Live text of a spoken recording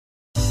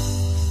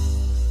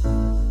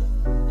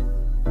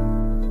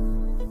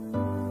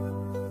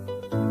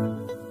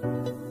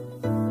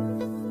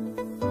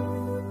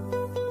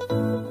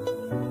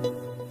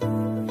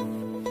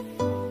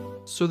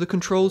So the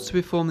controls to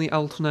perform the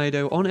L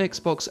Tornado on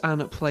Xbox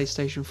and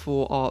PlayStation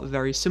 4 are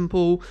very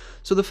simple.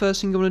 So the first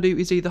thing you want to do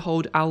is either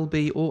hold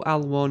LB or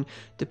L1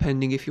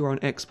 depending if you're on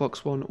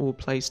Xbox One or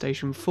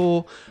PlayStation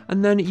 4,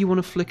 and then you want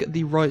to flick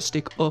the right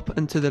stick up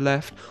and to the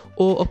left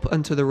or up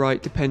and to the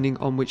right depending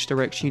on which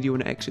direction you do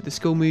want to exit the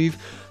skill move.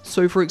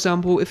 So for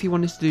example, if you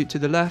wanted to do it to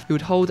the left, you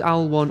would hold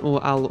L1 or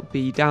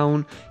LB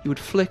down, you would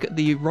flick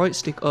the right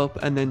stick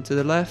up and then to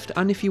the left,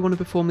 and if you want to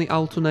perform the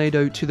L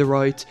Tornado to the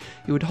right,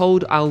 you would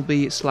hold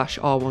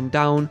LB/R1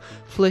 down,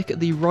 flick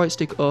the right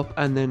stick up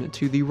and then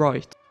to the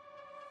right.